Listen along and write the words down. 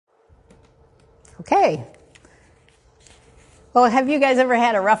Okay. Well, have you guys ever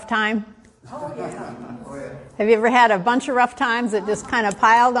had a rough time? Oh, yeah. Have you ever had a bunch of rough times that just kind of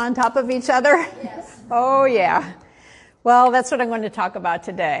piled on top of each other? Yes. Oh, yeah. Well, that's what I'm going to talk about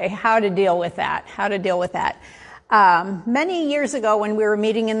today, how to deal with that, Many years ago when we were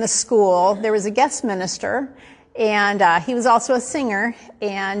meeting in the school, there was a guest minister, and he was also a singer,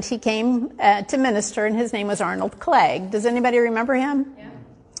 and he came to minister, and his name was Arnold Clegg. Does anybody remember him? Yeah.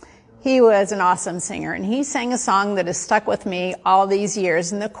 He was an awesome singer, and he sang a song that has stuck with me all these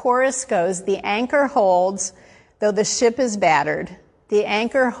years. And the chorus goes, "The anchor holds, though the ship is battered. The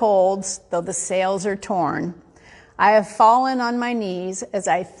anchor holds, though the sails are torn. I have fallen on my knees as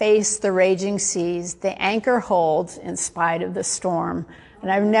I face the raging seas. The anchor holds in spite of the storm."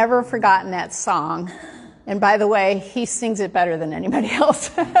 And I've never forgotten that song. And by the way, he sings it better than anybody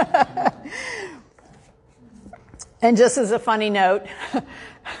else. And just as a funny note,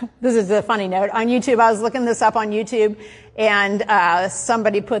 this is a funny note. On YouTube, I was looking this up on YouTube, and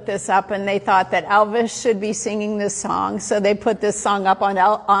somebody put this up, and they thought that Elvis should be singing this song. So they put this song up on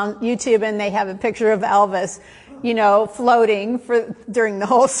YouTube, and they have a picture of Elvis, floating during the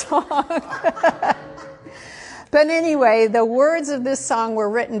whole song. But anyway, the words of this song were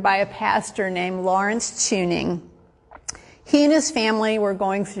written by a pastor named Lawrence Tuning. He and his family were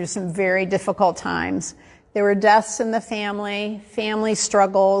going through some very difficult times. There were deaths in the family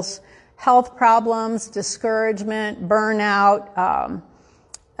struggles, health problems, discouragement, burnout,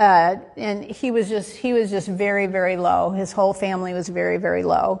 and he was just very, very low. His whole family was very, very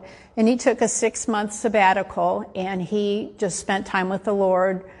low. And he took a 6-month sabbatical, and he just spent time with the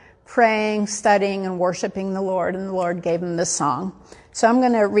Lord, praying, studying, and worshiping the Lord, and the Lord gave him this song. So I'm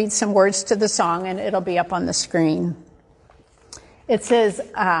going to read some words to the song, and it'll be up on the screen. It says,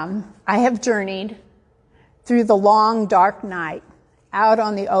 I have journeyed through the long, dark night, out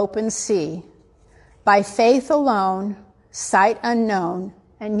on the open sea, by faith alone, sight unknown,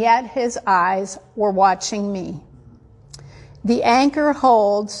 and yet his eyes were watching me. The anchor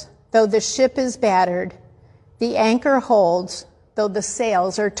holds, though the ship is battered. The anchor holds, though the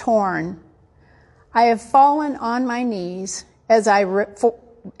sails are torn. I have fallen on my knees as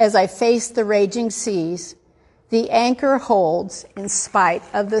I face the raging seas. The anchor holds in spite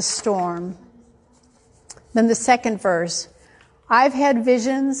of the storm. Then the second verse, I've had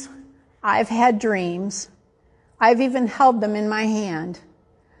visions, I've had dreams, I've even held them in my hand,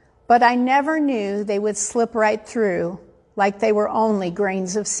 but I never knew they would slip right through like they were only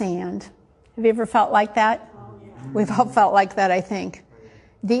grains of sand. Have you ever felt like that? We've all felt like that, I think.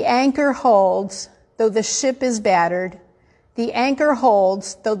 The anchor holds, though the ship is battered. The anchor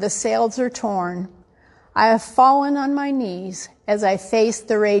holds, though the sails are torn. I have fallen on my knees as I face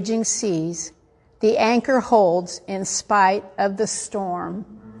the raging seas. The anchor holds in spite of the storm.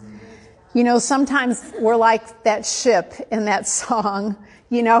 Sometimes we're like that ship in that song.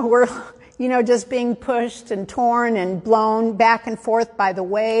 We're, just being pushed and torn and blown back and forth by the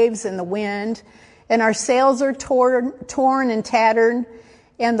waves and the wind. And our sails are torn and tattered.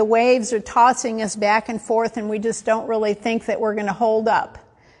 And the waves are tossing us back and forth, and we just don't really think that we're going to hold up.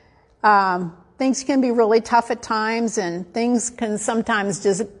 Things can be really tough at times, and things can sometimes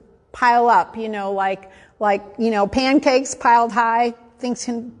just pile up, like pancakes piled high, things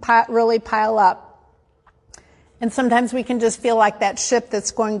can really pile up. And sometimes we can just feel like that ship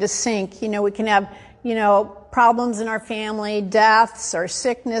that's going to sink. We can have, problems in our family, deaths or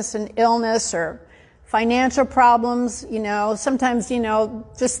sickness and illness or financial problems, sometimes,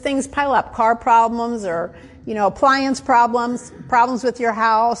 just things pile up, car problems or, appliance problems with your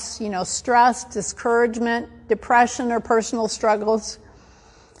house, stress, discouragement, depression or personal struggles.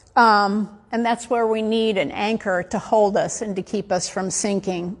 And that's where we need an anchor to hold us and to keep us from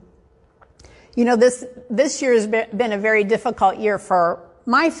sinking. This year has been a very difficult year for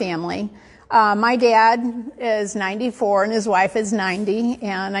my family. My dad is 94 and his wife is 90,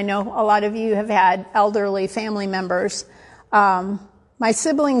 and I know a lot of you have had elderly family members. My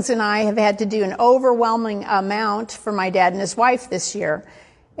siblings and I have had to do an overwhelming amount for my dad and his wife this year.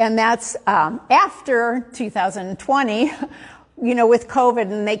 And that's after 2020, with COVID,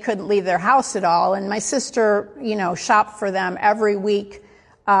 and they couldn't leave their house at all. And my sister, shopped for them every week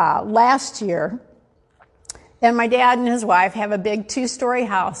last year. And my dad and his wife have a big 2-story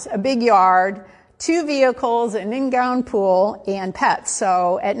house, a big yard, 2 vehicles, an in-ground pool, and pets.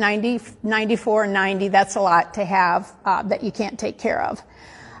 So at 94 and 90, that's a lot to have that you can't take care of.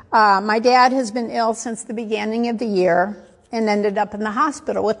 My dad has been ill since the beginning of the year and ended up in the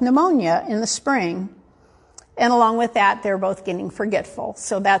hospital with pneumonia in the spring. And along with that, they're both getting forgetful.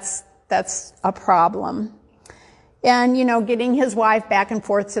 So that's a problem. And, getting his wife back and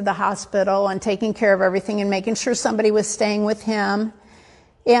forth to the hospital and taking care of everything and making sure somebody was staying with him.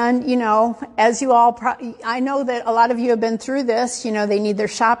 And, as you all, I know that a lot of you have been through this. They need their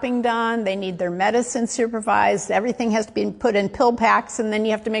shopping done. They need their medicine supervised. Everything has to be put in pill packs. And then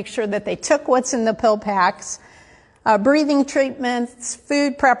you have to make sure that they took what's in the pill packs. Breathing treatments,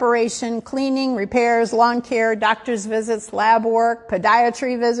 food preparation, cleaning, repairs, lawn care, doctor's visits, lab work,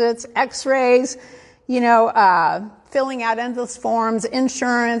 podiatry visits, x-rays, filling out endless forms,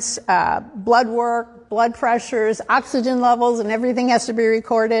 insurance, blood work, blood pressures, oxygen levels, and everything has to be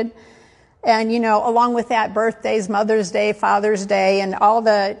recorded. And, along with that, birthdays, Mother's Day, Father's Day, and all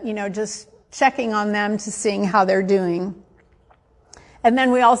the, just checking on them to seeing how they're doing. And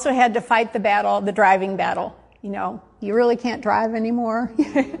then we also had to fight the driving battle. You really can't drive anymore.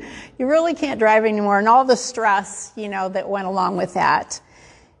 You really can't drive anymore. And all the stress, that went along with that.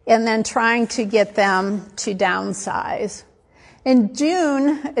 And then trying to get them to downsize. In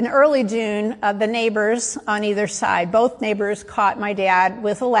early June, the neighbors on either side, both neighbors caught my dad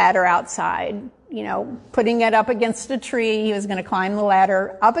with a ladder outside, putting it up against a tree. He was going to climb the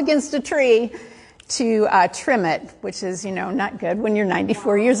ladder up against a tree to trim it, which is, not good when you're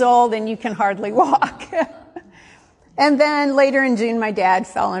 94 years old and you can hardly walk. And then later in June, my dad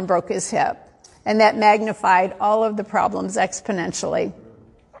fell and broke his hip. And that magnified all of the problems exponentially.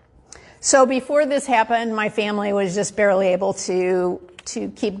 So before this happened, my family was just barely able to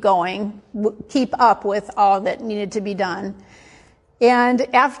keep up with all that needed to be done.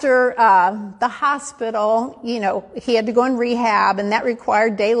 And after the hospital, he had to go in rehab, and that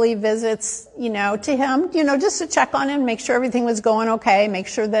required daily visits, to him, just to check on him, make sure everything was going okay, make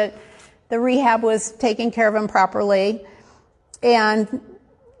sure that the rehab was taking care of him properly. And,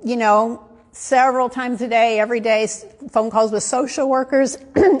 several times a day, every day, phone calls with social workers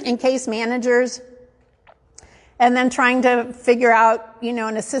and case managers. And then trying to figure out,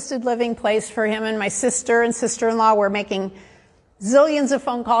 an assisted living place for him. And my sister and sister-in-law were making zillions of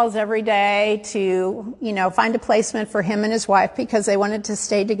phone calls every day to, find a placement for him and his wife because they wanted to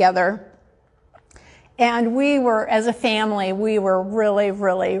stay together. And as a family, we were really,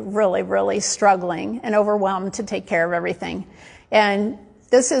 really, really, really struggling and overwhelmed to take care of everything. And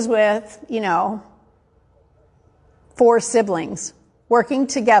this is with, 4 siblings working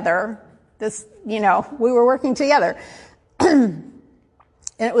together. We were working together. And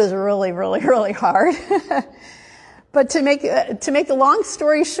it was really, really, really hard. But to make the long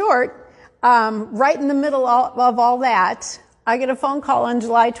story short, right in the middle of all that, I get a phone call on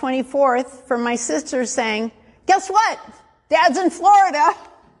July 24th from my sister saying, guess what? Dad's in Florida.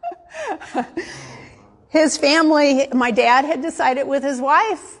 His family, my dad had decided with his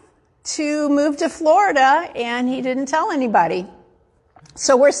wife to move to Florida, and he didn't tell anybody.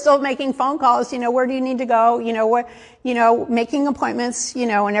 So we're still making phone calls, where do you need to go? Making appointments,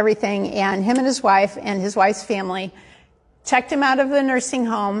 and everything. And him and his wife's family checked him out of the nursing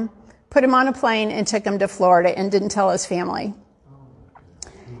home, put him on a plane, and took him to Florida and didn't tell his family.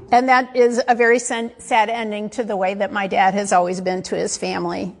 And that is a very sad ending to the way that my dad has always been to his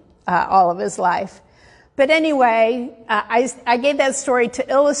family all of his life. But anyway, I gave that story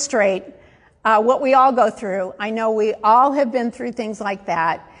to illustrate what we all go through. I know we all have been through things like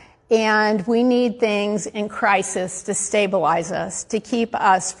that, and we need things in crisis to stabilize us, to keep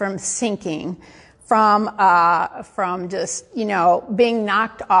us from sinking, from just, being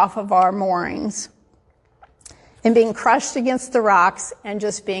knocked off of our moorings and being crushed against the rocks and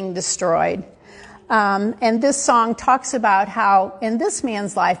just being destroyed. And this song talks about how in this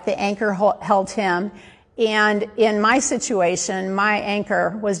man's life, the anchor held him. And in my situation, my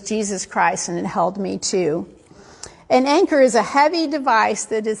anchor was Jesus Christ, and it held me too. An anchor is a heavy device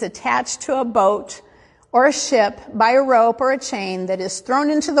that is attached to a boat or a ship by a rope or a chain that is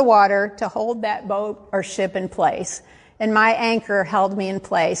thrown into the water to hold that boat or ship in place. And my anchor held me in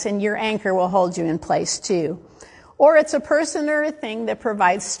place, and your anchor will hold you in place too. Or it's a person or a thing that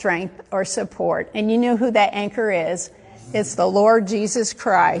provides strength or support. And you know who that anchor is. It's the Lord Jesus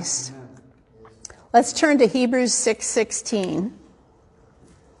Christ. Let's turn to Hebrews 6:16.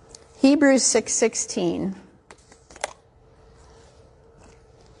 Hebrews 6:16.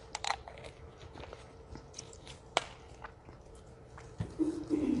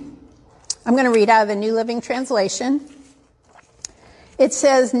 I'm going to read out of the New Living Translation. It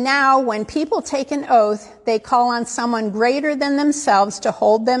says, "Now when people take an oath, they call on someone greater than themselves to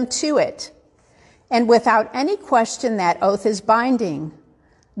hold them to it. And without any question, that oath is binding.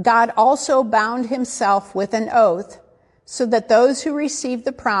 God also bound himself with an oath so that those who received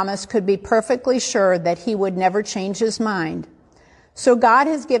the promise could be perfectly sure that he would never change his mind. So God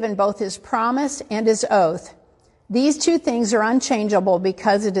has given both his promise and his oath. These two things are unchangeable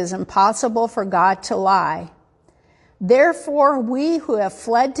because it is impossible for God to lie. Therefore, we who have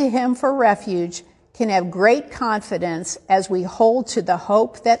fled to him for refuge can have great confidence as we hold to the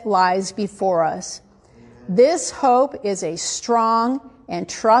hope that lies before us. This hope is a strong and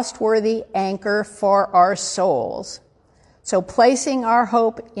trustworthy anchor for our souls. So placing our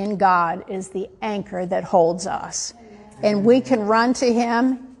hope in God is the anchor that holds us. And we can run to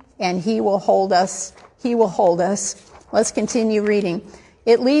him and he will hold us. He will hold us. Let's continue reading.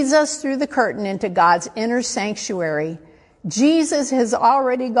 It leads us through the curtain into God's inner sanctuary. Jesus has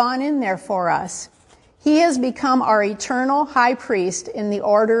already gone in there for us. He has become our eternal high priest in the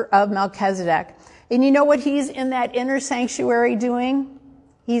order of Melchizedek. And you know what he's in that inner sanctuary doing?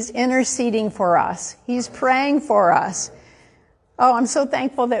 He's interceding for us. He's praying for us. Oh, I'm so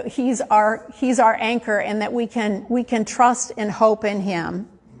thankful that he's our anchor and that we can trust and hope in him.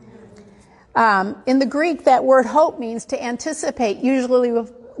 In the Greek, that word hope means to anticipate, usually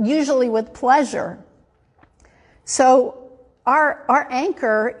with pleasure. So our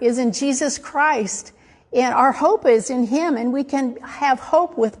anchor is in Jesus Christ, and our hope is in him, and we can have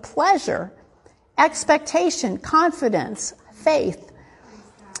hope with pleasure, expectation, confidence, faith.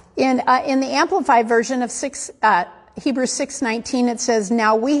 In the Amplified version of Hebrews 6:19, it says,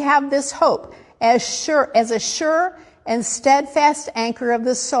 "Now we have this hope as a sure and steadfast anchor of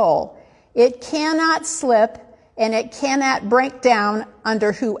the soul. It cannot slip and it cannot break down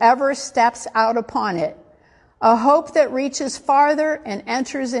under whoever steps out upon it. A hope that reaches farther and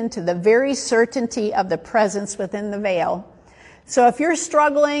enters into the very certainty of the presence within the veil." So if you're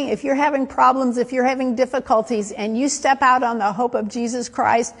struggling, if you're having problems, if you're having difficulties, and you step out on the hope of Jesus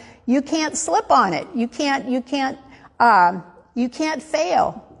Christ, you can't slip on it. You can't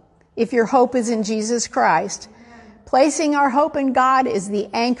fail if your hope is in Jesus Christ. Placing our hope in God is the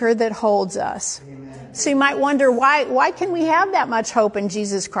anchor that holds us. Amen. So you might wonder, why can we have that much hope in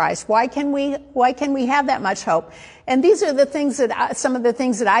Jesus Christ? Why can we have that much hope? And these are some of the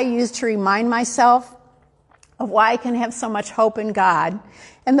things that I use to remind myself of why I can have so much hope in God.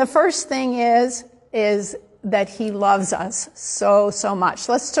 And the first thing is that he loves us so much.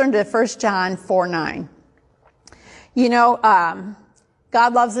 Let's turn to 1 John 4:9. You know,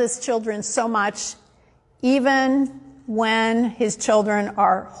 God loves his children so much, even when his children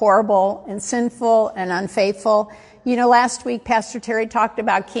are horrible and sinful and unfaithful. You know, last week Pastor Terry talked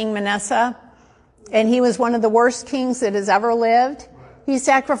about King Manasseh, and he was one of the worst kings that has ever lived. He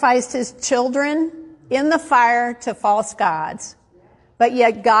sacrificed his children in the fire to false gods. But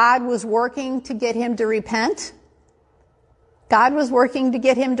yet God was working to get him to repent. God was working to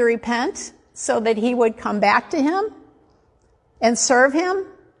get him to repent so that he would come back to him and serve him.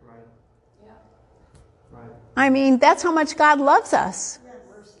 I mean, that's how much God loves us.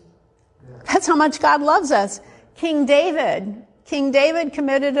 That's how much God loves us. King David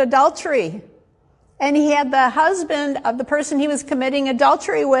committed adultery. And he had the husband of the person he was committing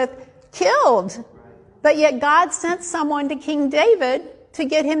adultery with killed. But yet God sent someone to King David to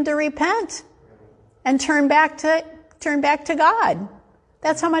get him to repent and turn back to God.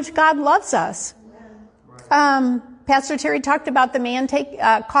 That's how much God loves us. Pastor Terry talked about the man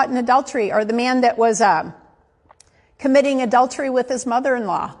caught in adultery, or the man that was committing adultery with his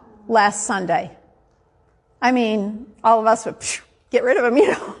mother-in-law last Sunday. I mean, all of us would get rid of him,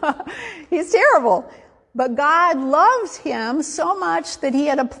 you know. He's terrible. But God loves him so much that he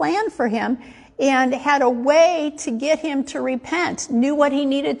had a plan for him and had a way to get him to repent, knew what he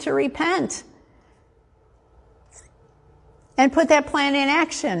needed to repent, and put that plan in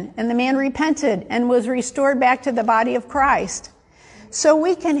action. And the man repented and was restored back to the body of Christ. So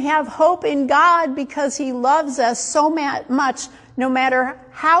we can have hope in God because he loves us so much, no matter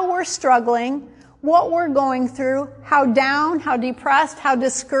how we're struggling, what we're going through, how down, how depressed, how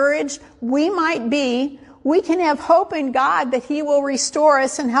discouraged we might be. We can have hope in God that he will restore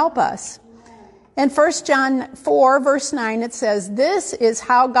us and help us. In 1 John 4, verse 9, it says, "This is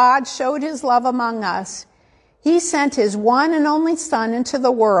how God showed his love among us. He sent his one and only Son into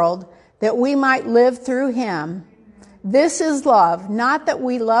the world that we might live through him. This is love, not that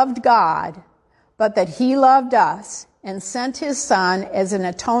we loved God, but that he loved us and sent his Son as an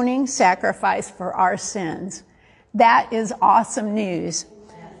atoning sacrifice for our sins." That is awesome news.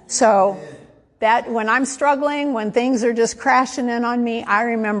 So that when I'm struggling, when things are just crashing in on me, I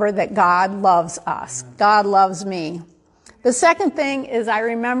remember that God loves us. God loves me. The second thing is I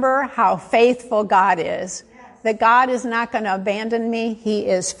remember how faithful God is. That God is not going to abandon me. He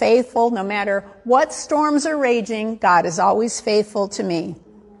is faithful no matter what storms are raging. God is always faithful to me.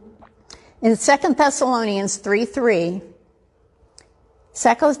 In 2 Thessalonians 3:3,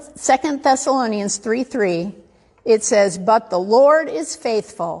 It says, but the Lord is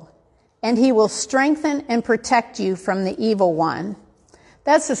faithful, and he will strengthen and protect you from the evil one.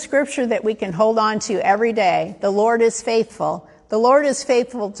 That's a scripture that we can hold on to every day. The Lord is faithful. The Lord is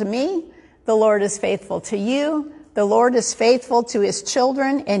faithful to me. The Lord is faithful to you. The Lord is faithful to his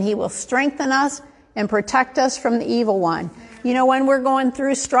children, and he will strengthen us and protect us from the evil one. You know, when we're going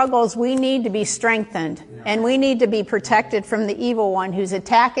through struggles, we need to be strengthened, and we need to be protected from the evil one who's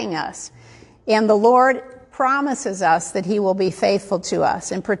attacking us. And the Lord promises us that he will be faithful to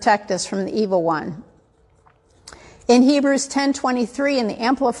us and protect us from the evil one. In Hebrews 10:23 in the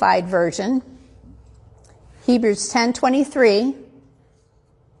Amplified Version, Hebrews 10:23,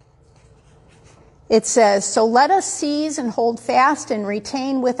 it says, so let us seize and hold fast and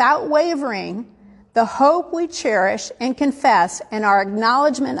retain without wavering the hope we cherish and confess and our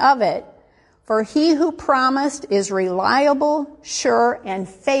acknowledgement of it, for he who promised is reliable, sure, and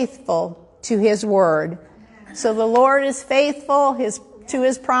faithful to his word. So the Lord is faithful to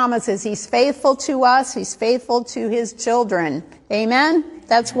his promises. He's faithful to us. He's faithful to his children. Amen?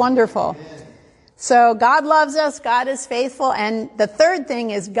 That's wonderful. So God loves us. God is faithful. And the third thing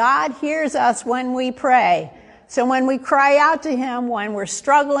is God hears us when we pray. So when we cry out to him, when we're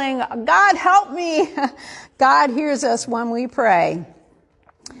struggling, God help me, God hears us when we pray.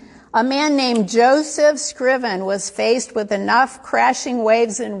 A man named Joseph Scriven was faced with enough crashing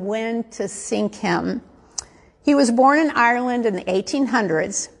waves and wind to sink him. He was born in Ireland in the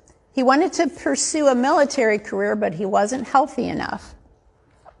 1800s. He wanted to pursue a military career, but he wasn't healthy enough.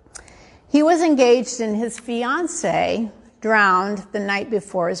 He was engaged and his fiancée drowned the night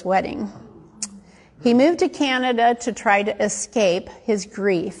before his wedding. He moved to Canada to try to escape his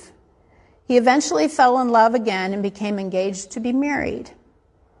grief. He eventually fell in love again and became engaged to be married.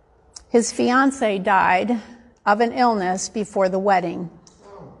 His fiancée died of an illness before the wedding.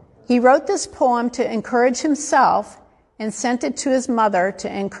 He wrote this poem to encourage himself and sent it to his mother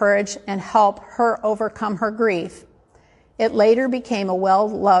to encourage and help her overcome her grief. It later became a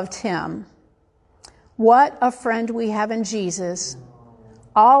well-loved hymn. What a friend we have in Jesus,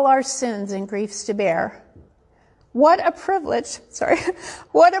 all our sins and griefs to bear. What a privilege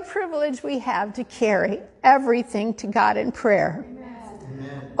we have to carry everything to God in prayer.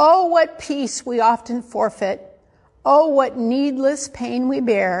 Amen. Oh, what peace we often forfeit. Oh, what needless pain we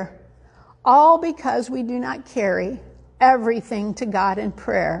bear. All because we do not carry everything to God in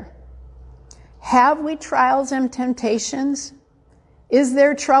prayer. Have we trials and temptations? Is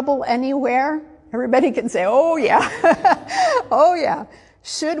there trouble anywhere? Everybody can say, oh yeah. Oh yeah.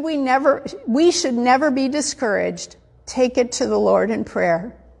 We should never be discouraged. Take it to the Lord in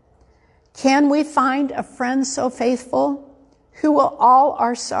prayer. Can we find a friend so faithful who will all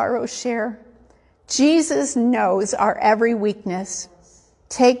our sorrows share? Jesus knows our every weakness.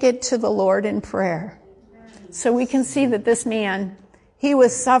 Take it to the Lord in prayer. So we can see that this man, he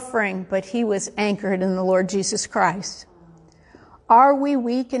was suffering, but he was anchored in the Lord Jesus Christ. Are we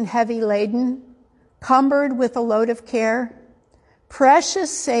weak and heavy laden, cumbered with a load of care?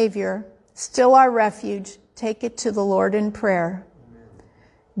 Precious Savior, still our refuge, take it to the Lord in prayer.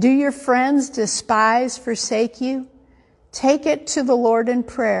 Do your friends despise, forsake you? Take it to the Lord in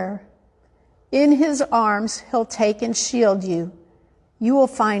prayer. In his arms he'll take and shield you. You will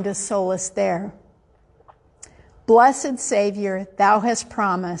find a solace there. Blessed Savior, thou hast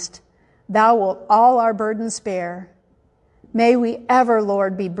promised, thou wilt all our burdens bear. May we ever,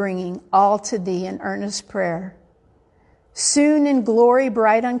 Lord, be bringing all to thee in earnest prayer. Soon in glory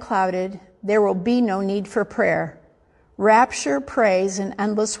bright unclouded, there will be no need for prayer. Rapture, praise, and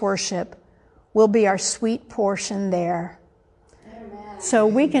endless worship will be our sweet portion there. Amen. So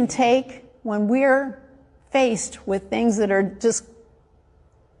we can take, when we're faced with things that are just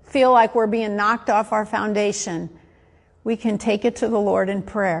feel like we're being knocked off our foundation, we can take it to the Lord in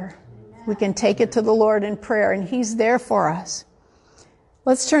prayer. Amen. We can take it to the Lord in prayer, and he's there for us.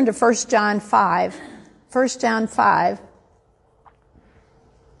 Let's turn to 1 John 5. 1 John 5.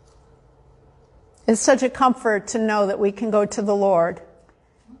 It's such a comfort to know that we can go to the Lord,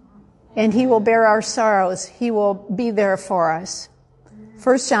 and he will bear our sorrows. He will be there for us.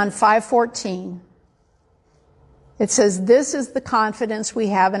 1 John 5:14. It says, this is the confidence we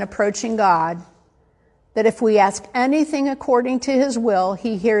have in approaching God, that if we ask anything according to his will,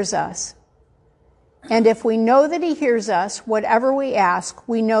 he hears us. And if we know that he hears us, whatever we ask,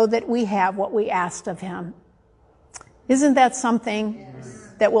 we know that we have what we asked of him. Isn't that something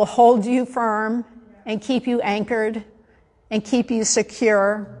that will hold you firm and keep you anchored and keep you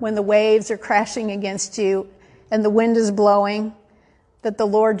secure when the waves are crashing against you and the wind is blowing? That the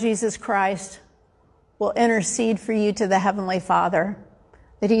Lord Jesus Christ will intercede for you to the Heavenly Father,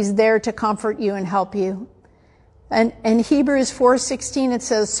 that he's there to comfort you and help you. And in Hebrews 4:16 it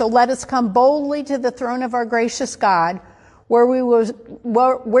says, "So let us come boldly to the throne of our gracious God, where we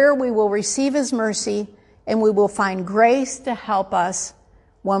will receive his mercy, and we will find grace to help us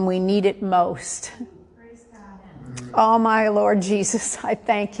when we need it most." Praise God. Oh, my Lord Jesus, I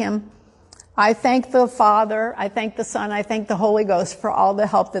thank him. I thank the Father, I thank the Son, I thank the Holy Ghost for all the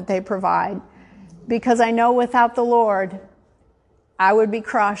help that they provide. Because I know without the Lord, I would be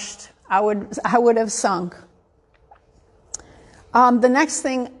crushed. I would have sunk. The next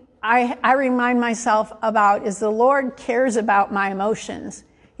thing I remind myself about is the Lord cares about my emotions.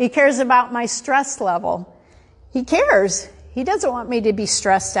 He cares about my stress level. He cares. He doesn't want me to be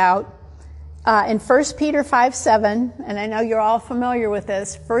stressed out. In 1 Peter 5:7, and I know you're all familiar with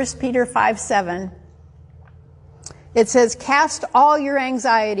this, 1 Peter 5:7, it says, "Cast all your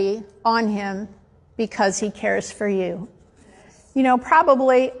anxiety on him because he cares for you." You know,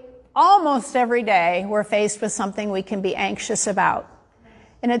 probably almost every day we're faced with something we can be anxious about.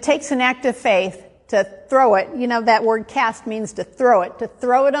 And it takes an act of faith to throw it. You know, that word cast means to throw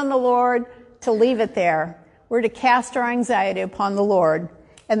it on the Lord, to leave it there. We're to cast our anxiety upon the Lord.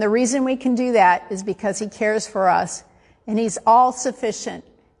 And the reason we can do that is because he cares for us. And he's all sufficient.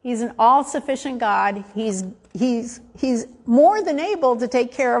 He's an all sufficient God. He's more than able to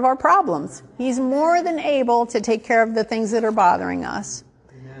take care of our problems. He's more than able to take care of the things that are bothering us.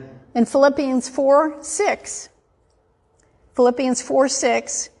 Amen. In Philippians 4:6,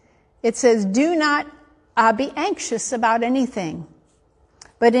 it says, "Do not be anxious about anything,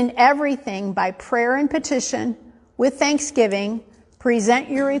 but in everything by prayer and petition with thanksgiving, present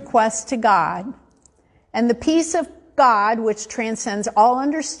your requests to God. And the peace of God, which transcends all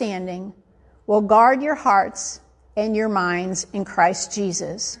understanding, will guard your hearts and your minds in Christ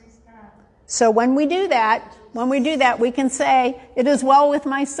Jesus." So when we do that, we can say, "It is well with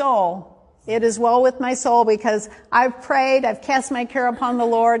my soul. It is well with my soul because I've prayed, I've cast my care upon the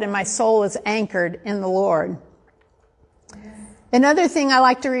Lord, and my soul is anchored in the Lord." Another thing I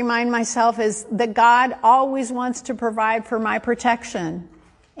like to remind myself is that God always wants to provide for my protection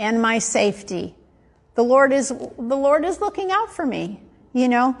and my safety. The Lord is looking out for me. You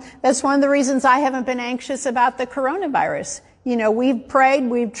know, that's one of the reasons I haven't been anxious about the coronavirus. You know, we've prayed,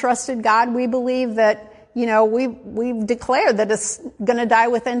 we've trusted God, we believe that, you know, we've declared that it's going to die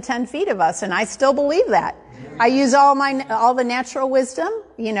within 10 feet of us, and I still believe that. I use all the natural wisdom.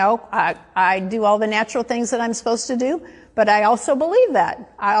 You know, I do all the natural things that I'm supposed to do. But I also believe that.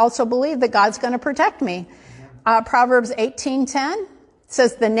 I also believe that God's going to protect me. Proverbs 18:10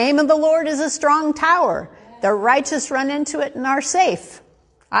 says, "The name of the Lord is a strong tower. The righteous run into it and are safe."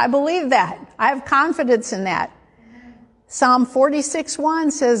 I believe that. I have confidence in that. Psalm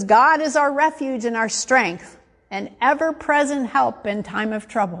 46:1 says, "God is our refuge and our strength, an ever-present help in time of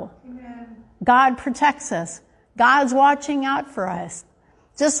trouble." Amen. God protects us. God's watching out for us.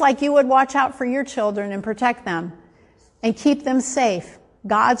 Just like you would watch out for your children and protect them and keep them safe.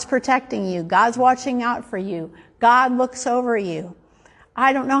 God's protecting you. God's watching out for you. God looks over you.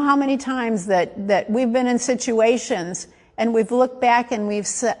 I don't know how many times that we've been in situations and we've looked back and we've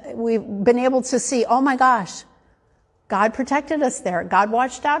been able to see, oh my gosh, God protected us there. God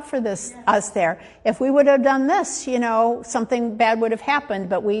watched out for us there. If we would have done this, you know, something bad would have happened,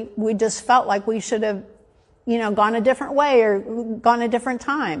 but we just felt like we should have, you know, gone a different way or gone a different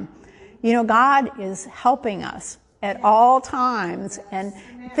time. You know, God is helping us at all times, and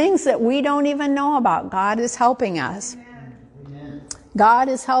things that we don't even know about, God is helping us. Amen. God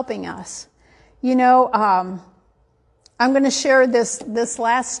is helping us. You know, I'm going to share this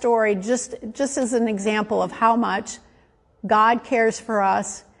last story just as an example of how much God cares for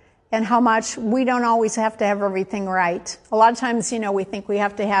us and how much we don't always have to have everything right. A lot of times, you know, we think we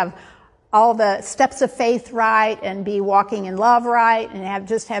have to have all the steps of faith right and be walking in love right and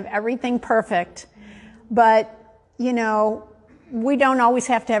have everything perfect. But you know, we don't always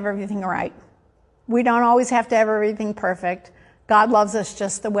have to have everything right. We don't always have to have everything perfect. God loves us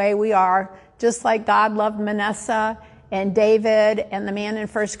just the way we are, just like God loved Manasseh and David and the man in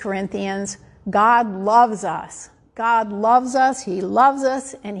 1 Corinthians. God loves us. God loves us. He loves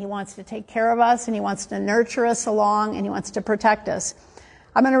us, and he wants to take care of us, and he wants to nurture us along, and he wants to protect us.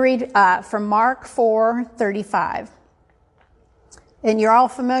 I'm going to read from Mark 4:35. And you're all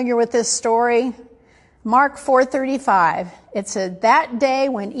familiar with this story. Mark 4:35, it said, "That day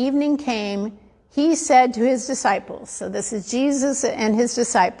when evening came, he said to his disciples," so this is Jesus and his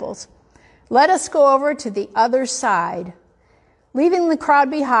disciples, "Let us go over to the other side." Leaving the crowd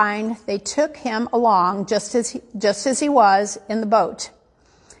behind, they took him along just as he was in the boat.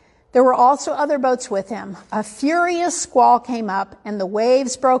 There were also other boats with him. A furious squall came up, and the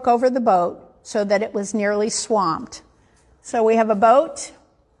waves broke over the boat so that it was nearly swamped. So we have a boat.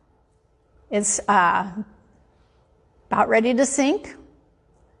 It's about ready to sink.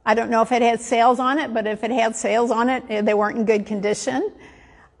 I don't know if it had sails on it, but if it had sails on it, they weren't in good condition.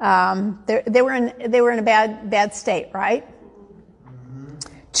 They were in a bad state, right?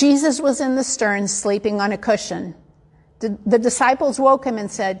 Jesus was in the stern, sleeping on a cushion. The disciples woke him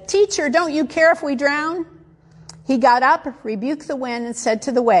and said, "Teacher, don't you care if we drown?" He got up, rebuked the wind, and said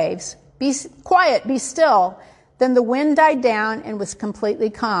to the waves, "Be quiet, be still." Then the wind died down and was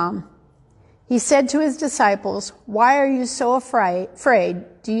completely calm. He said to his disciples, "Why are you so afraid?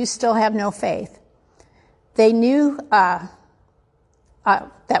 Do you still have no faith?" They knew, that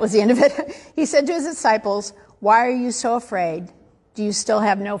was the end of it. He said to his disciples, "Why are you so afraid? Do you still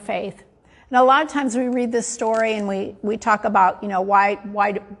have no faith?" And a lot of times we read this story and we talk about,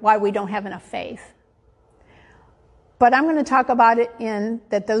 why we don't have enough faith. But I'm going to talk about it in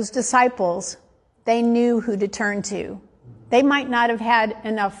that those disciples, they knew who to turn to. They might not have had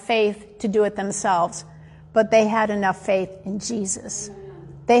enough faith to do it themselves, but they had enough faith in Jesus.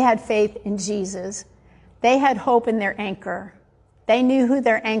 They had faith in Jesus. They had hope in their anchor. They knew who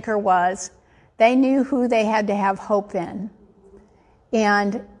their anchor was. They knew who they had to have hope in.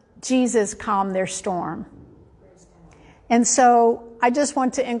 And Jesus calmed their storm. And so I just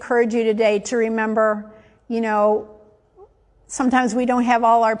want to encourage you today to remember, sometimes we don't have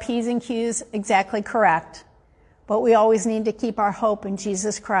all our P's and Q's exactly correct, but we always need to keep our hope in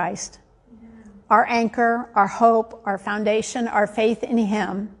Jesus Christ. Our anchor, our hope, our foundation, our faith in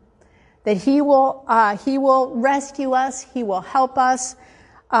Him, that He will rescue us. He will help us.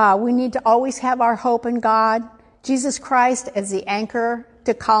 We need to always have our hope in God, Jesus Christ as the anchor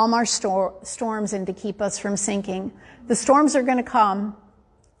to calm our storms and to keep us from sinking. The storms are going to come.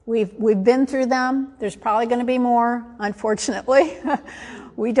 We've been through them. There's probably going to be more, unfortunately.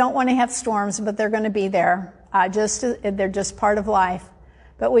 We don't want to have storms, but they're going to be there. They're just part of life.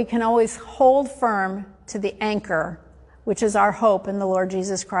 But we can always hold firm to the anchor, which is our hope in the Lord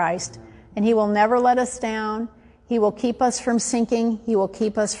Jesus Christ. And He will never let us down. He will keep us from sinking. He will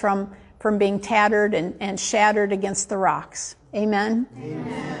keep us from being tattered and shattered against the rocks. Amen?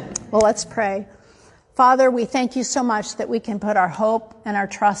 Amen. Well, let's pray. Father, we thank You so much that we can put our hope and our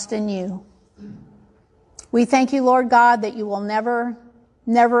trust in You. We thank You, Lord God, that You will never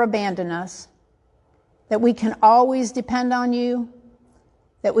abandon us, that we can always depend on You,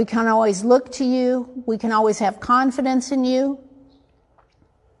 that we can always look to You, we can always have confidence in You,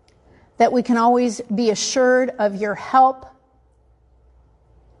 that we can always be assured of Your help,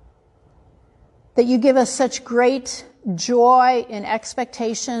 that You give us such great joy and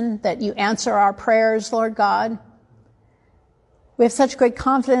expectation that You answer our prayers, Lord God. We have such great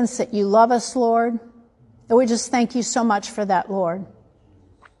confidence that You love us, Lord, and we just thank You so much for that, Lord.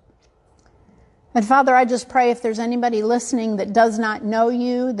 And Father, I just pray if there's anybody listening that does not know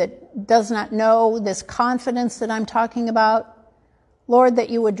You, that does not know this confidence that I'm talking about, Lord, that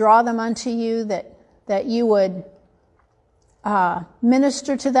You would draw them unto You, that You would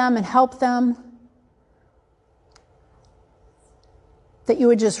minister to them and help them, that You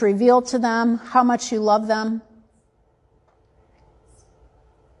would just reveal to them how much You love them.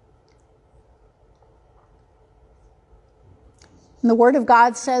 And the Word of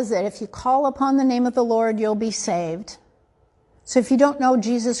God says that if you call upon the name of the Lord, you'll be saved. So if you don't know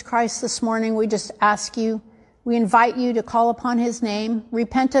Jesus Christ this morning, we just ask you, we invite you to call upon His name,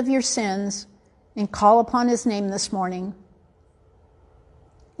 repent of your sins, and call upon His name this morning.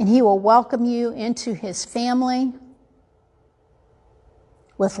 And He will welcome you into His family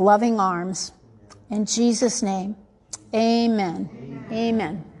with loving arms. In Jesus' name, amen. Amen.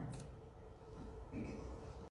 Amen.